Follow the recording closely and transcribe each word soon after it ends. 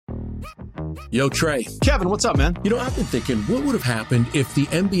Yo, Trey. Kevin, what's up, man? You know, I've been thinking, what would have happened if the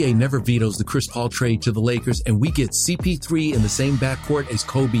NBA never vetoes the Chris Paul trade to the Lakers and we get CP3 in the same backcourt as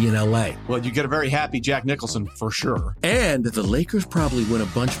Kobe in LA? Well, you get a very happy Jack Nicholson for sure. And the Lakers probably win a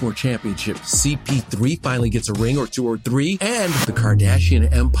bunch more championships. CP3 finally gets a ring or 2 or 3, and the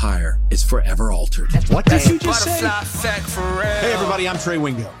Kardashian empire is forever altered. What did you just say? Hey, everybody, I'm Trey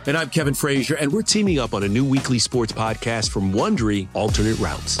Wingo. And I'm Kevin Frazier, and we're teaming up on a new weekly sports podcast from Wondery, Alternate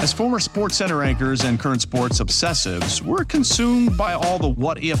Routes. As former Sports Center anchors and current sports obsessives, we're consumed by all the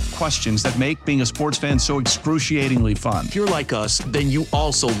what-if questions that make being a sports fan so excruciatingly fun. If you're like us, then you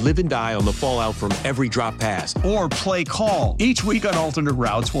also live and die on the fallout from every drop pass. Or play call. Each week on Alternate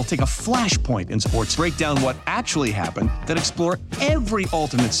Routes, we'll take a flashpoint in sports, break down what actually happened, then explore every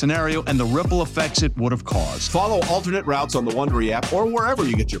alternate scenario and the ripple effects it would have caused. Follow Alternate Routes on the Wondery app or wherever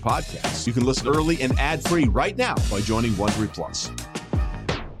you get your podcasts. You can listen early and ad-free right now by joining Wondery Plus.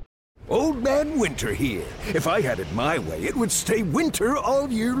 Old Man Winter here. If I had it my way, it would stay winter all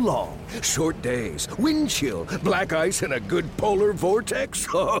year long. Short days, wind chill, black ice, and a good polar vortex.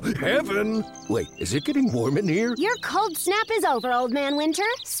 Oh, heaven! Wait, is it getting warm in here? Your cold snap is over, Old Man Winter.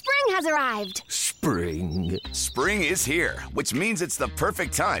 Spring has arrived. Spring. Spring is here, which means it's the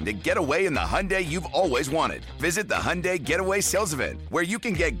perfect time to get away in the Hyundai you've always wanted. Visit the Hyundai Getaway Sales Event, where you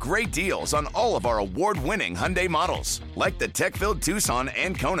can get great deals on all of our award-winning Hyundai models, like the tech-filled Tucson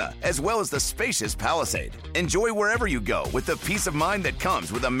and Kona, as well as the spacious Palisade. Enjoy wherever you go with the peace of mind that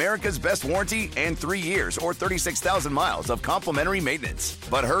comes with America's best warranty and 3 years or 36,000 miles of complimentary maintenance.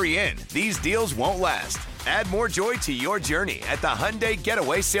 But hurry in, these deals won't last. Add more joy to your journey at the Hyundai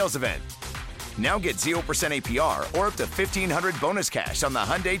Getaway Sales Event. Now get 0% APR or up to $1,500 bonus cash on the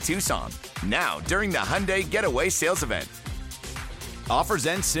Hyundai Tucson. Now, during the Hyundai Getaway Sales Event. Offers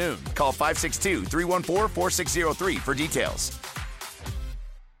end soon. Call 562-314-4603 for details.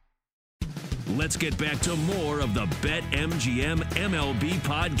 Let's get back to more of the BetMGM MLB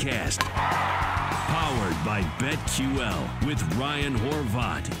podcast. Powered by BetQL with Ryan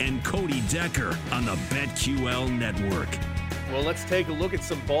Horvat and Cody Decker on the BetQL network. Well, let's take a look at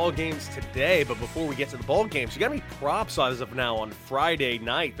some ball games today. But before we get to the ball games, you got any props as of now on Friday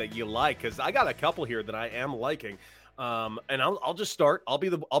night that you like? Because I got a couple here that I am liking. And I'll just start. I'll be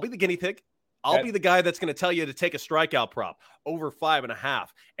the guinea pig. I'll be the guy that's going to tell you to take a strikeout prop over 5.5.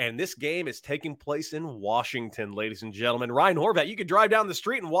 And this game is taking place in Washington, ladies and gentlemen. Ryan Horvat, you could drive down the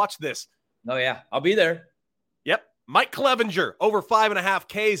street and watch this. Oh, yeah. I'll be there. Yep. Mike Clevenger over 5.5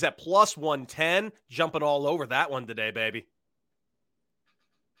 Ks at plus 110. Jumping all over that one today, baby.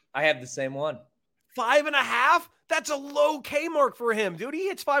 I have the same one. 5.5? That's a low K mark for him, dude. He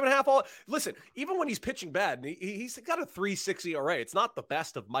hits 5.5 all. Listen, even when he's pitching bad, he's got a 3.6 ERA. It's not the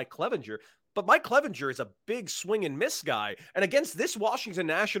best of Mike Clevenger, but Mike Clevenger is a big swing and miss guy. And against this Washington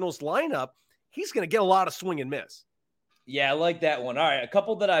Nationals lineup, he's going to get a lot of swing and miss. Yeah, I like that one. All right, a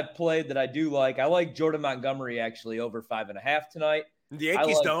couple that I've played that I do like. I like Jordan Montgomery actually over 5.5 tonight. The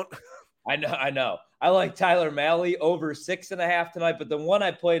Yankees don't. I know. I like Tyler Mahle over 6.5 tonight, but the one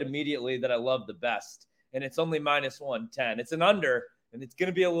I played immediately that I love the best, and it's only minus 110. It's an under, and it's going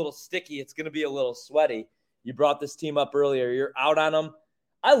to be a little sticky. It's going to be a little sweaty. You brought this team up earlier. You're out on them.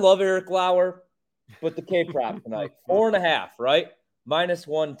 I love Eric Lauer, but the K prop tonight, 4.5, right? Minus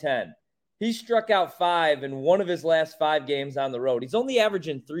 110. He struck out 5 in one of his last 5 games on the road. He's only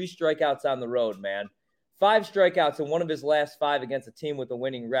averaging 3 strikeouts on the road, man. 5 strikeouts in one of his last 5 against a team with a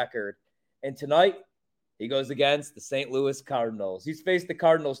winning record. And tonight, he goes against the St. Louis Cardinals. He's faced the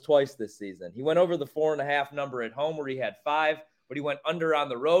Cardinals twice this season. He went over the 4.5 number at home where he had 5, but he went under on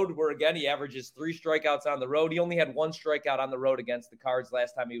the road where, again, he averages 3 strikeouts on the road. He only had 1 strikeout on the road against the Cards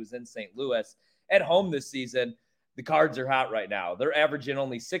last time he was in St. Louis. At home this season, the Cards are hot right now. They're averaging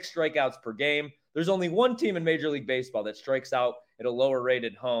only 6 strikeouts per game. There's only one team in Major League Baseball that strikes out at a lower rate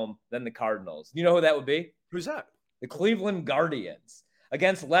at home than the Cardinals. You know who that would be? Who's that? The Cleveland Guardians.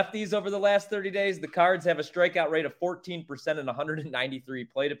 Against lefties over the last 30 days, the Cards have a strikeout rate of 14% in 193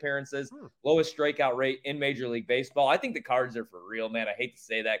 plate appearances, lowest strikeout rate in Major League Baseball. I think the Cards are for real, man. I hate to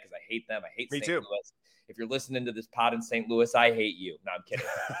say that because I hate them. I hate St. Louis. If you're listening to this pod in St. Louis, I hate you. No, I'm kidding.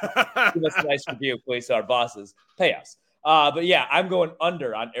 Give us a nice review, please. Our bosses pay us. But yeah, I'm going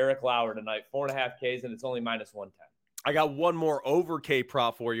under on Eric Lauer tonight, 4.5 Ks, and it's only minus 110. I got one more over K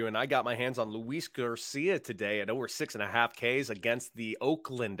prop for you, and I got my hands on Luis Garcia today at over 6.5 Ks against the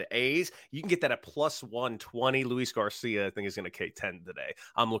Oakland A's. You can get that at plus 120. Luis Garcia, I think, is going to K10 today.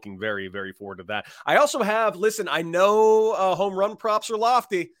 I'm looking very, very forward to that. I also have, listen, I know home run props are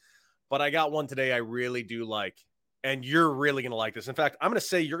lofty, but I got one today I really do like, and you're really going to like this. In fact, I'm going to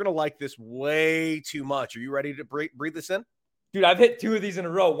say you're going to like this way too much. Are you ready to breathe this in? Dude, I've hit 2 of these in a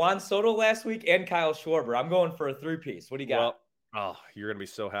row. Juan Soto last week and Kyle Schwarber. I'm going for a 3-piece. What do you got? Well, you're going to be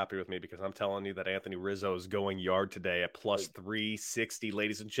so happy with me because I'm telling you that Anthony Rizzo is going yard today at plus 360,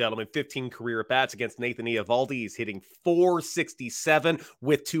 ladies and gentlemen. 15 career at-bats against Nathan Eovaldi. He's hitting 467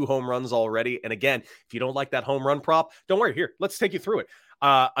 with 2 home runs already. And again, if you don't like that home run prop, don't worry. Here, let's take you through it.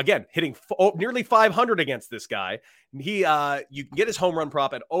 Again, hitting nearly 500 against this guy. You can get his home run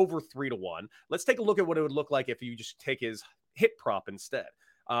prop at over 3-1. Let's take a look at what it would look like if you just take his hit prop instead.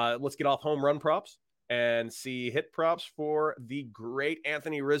 Let's get off home run props and see hit props for the great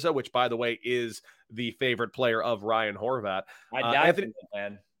Anthony Rizzo, which, by the way, is the favorite player of Ryan Horvat.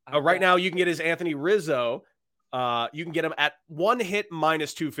 Right now, you can get his Anthony Rizzo. You can get him at 1 hit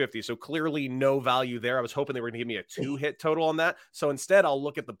minus 250. So clearly no value there. I was hoping they were going to give me a 2-hit total on that. So instead, I'll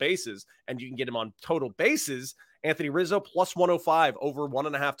look at the bases, and you can get him on total bases. Anthony Rizzo plus 105 over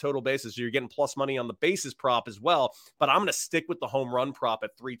 1.5 total bases. So you're getting plus money on the bases prop as well. But I'm going to stick with the home run prop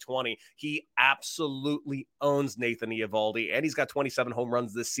at 320. He absolutely owns Nathan Eovaldi, and he's got 27 home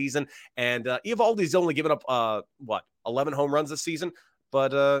runs this season. And Eovaldi's only given up 11 home runs this season.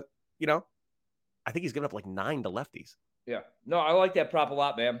 But I think he's given up like 9 to lefties. Yeah. No, I like that prop a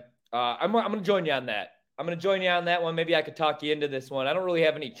lot, man. I'm going to join you on that. I'm going to join you on that one. Maybe I could talk you into this one. I don't really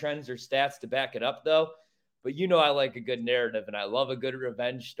have any trends or stats to back it up, though. But I like a good narrative, and I love a good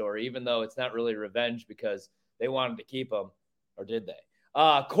revenge story, even though it's not really revenge because they wanted to keep him, or did they?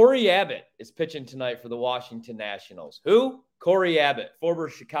 Corey Abbott is pitching tonight for the Washington Nationals. Who? Corey Abbott, former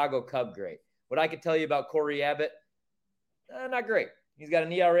Chicago Cub great. What I could tell you about Corey Abbott, not great. He's got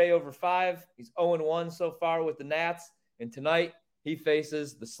an ERA over 5. He's 0-1 so far with the Nats. And tonight, he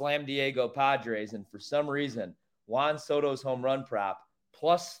faces the Slam Diego Padres. And for some reason, Juan Soto's home run prop,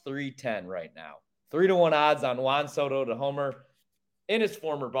 plus 310 right now. 3-1 odds on Juan Soto to homer in his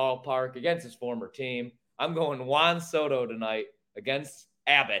former ballpark against his former team. I'm going Juan Soto tonight against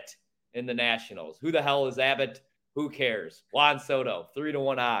Abbott in the Nationals. Who the hell is Abbott? Who cares? Juan Soto,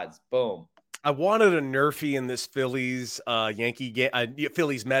 3-1 odds. Boom. I wanted a nerfy in this Phillies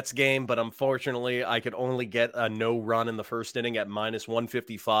Phillies Mets game, but unfortunately I could only get a no run in the first inning at minus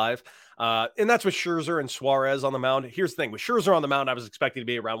 155. And that's with Scherzer and Suarez on the mound. Here's the thing. With Scherzer on the mound, I was expecting to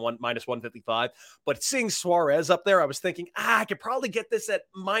be around minus 155. But seeing Suarez up there, I was thinking, I could probably get this at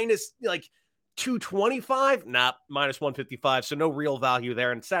minus 225. Nah, minus 155. So no real value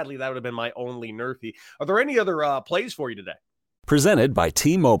there. And sadly, that would have been my only nerfy. Are there any other plays for you today? Presented by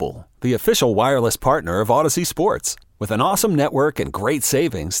T-Mobile, the official wireless partner of Odyssey Sports. With an awesome network and great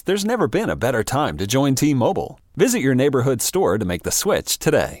savings, there's never been a better time to join T-Mobile. Visit your neighborhood store to make the switch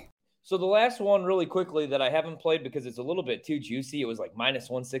today. So the last one really quickly that I haven't played because it's a little bit too juicy. It was like minus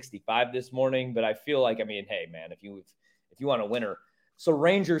 165 this morning, but I feel like, hey, man, if you want a winner. So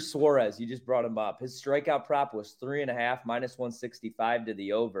Ranger Suarez, you just brought him up. His strikeout prop was 3.5, minus 165 to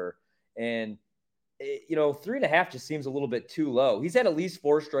the over. And 3.5 just seems a little bit too low. He's had at least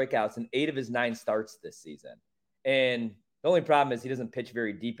 4 strikeouts in 8 of his 9 starts this season. And the only problem is he doesn't pitch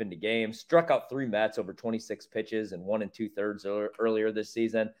very deep into games. Struck out 3 Mets over 26 pitches and 1 2/3 earlier this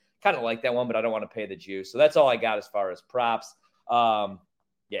season. Kind of like that one, but I don't want to pay the juice. So that's all I got as far as props.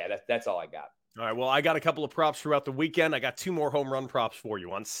 That's all I got. All right, well, I got a couple of props throughout the weekend. I got 2 more home run props for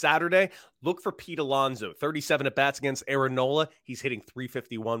you. On Saturday, look for Pete Alonso, 37 at-bats against Aaron Nola. He's hitting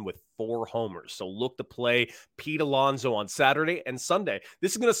 351 with 4 homers. So look to play Pete Alonso on Saturday and Sunday.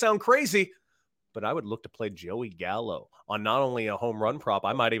 This is going to sound crazy, but I would look to play Joey Gallo on not only a home run prop,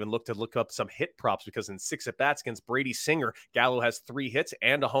 I might even look up some hit props because in 6 at-bats against Brady Singer, Gallo has 3 hits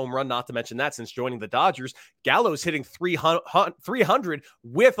and a home run, not to mention that since joining the Dodgers. Gallo's hitting 300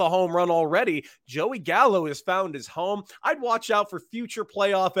 with a home run already. Joey Gallo has found his home. I'd watch out for future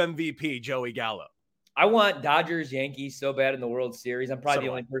playoff MVP, Joey Gallo. I want Dodgers-Yankees so bad in the World Series. I'm probably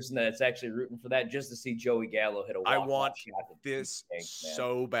the only person that's actually rooting for that just to see Joey Gallo hit a walk-off shot. I want this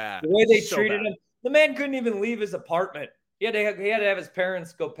so bad. The way they treated him, the man couldn't even leave his apartment. He had to have his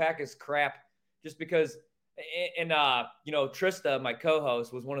parents go pack his crap just because. And Trista, my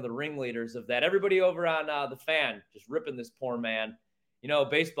co-host, was one of the ringleaders of that. Everybody over on The Fan just ripping this poor man.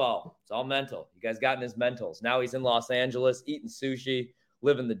 Baseball, it's all mental. You guys got in his mentals. Now he's in Los Angeles eating sushi,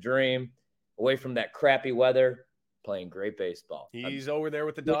 living the dream. Away from that crappy weather, playing great baseball. He's over there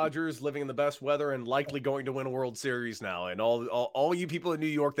with the Dodgers, living in the best weather and likely going to win a World Series now. And all you people in New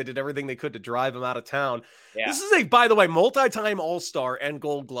York that did everything they could to drive him out of town. Yeah. This is by the way, multi-time All-Star and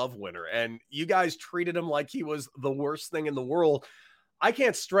Gold Glove winner. And you guys treated him like he was the worst thing in the world. I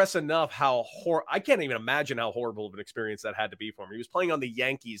can't stress enough how I can't even imagine how horrible of an experience that had to be for him. He was playing on the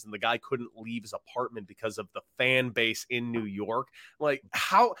Yankees and the guy couldn't leave his apartment because of the fan base in New York. Like,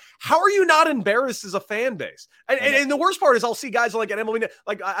 how are you not embarrassed as a fan base? And the worst part is I'll see guys like an MLB,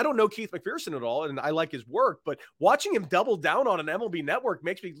 like I don't know Keith McPherson at all, and I like his work, but watching him double down on an MLB Network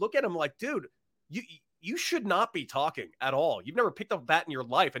makes me look at him like, dude, you should not be talking at all. You've never picked up a bat in your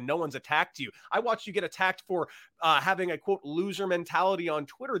life and no one's attacked you. I watched you get attacked for having a, quote, loser mentality on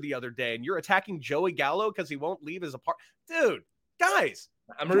Twitter the other day, and you're attacking Joey Gallo because he won't leave his apartment. Dude, guys,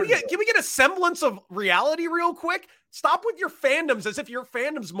 can we get a semblance of reality real quick? Stop with your fandoms as if your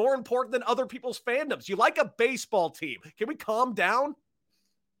fandom's more important than other people's fandoms. You like a baseball team. Can we calm down?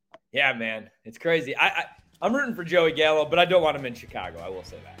 Yeah, man. It's crazy. I'm rooting for Joey Gallo, but I don't want him in Chicago. I will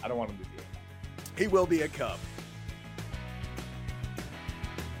say that. I don't want him to be here. He will be a Cub.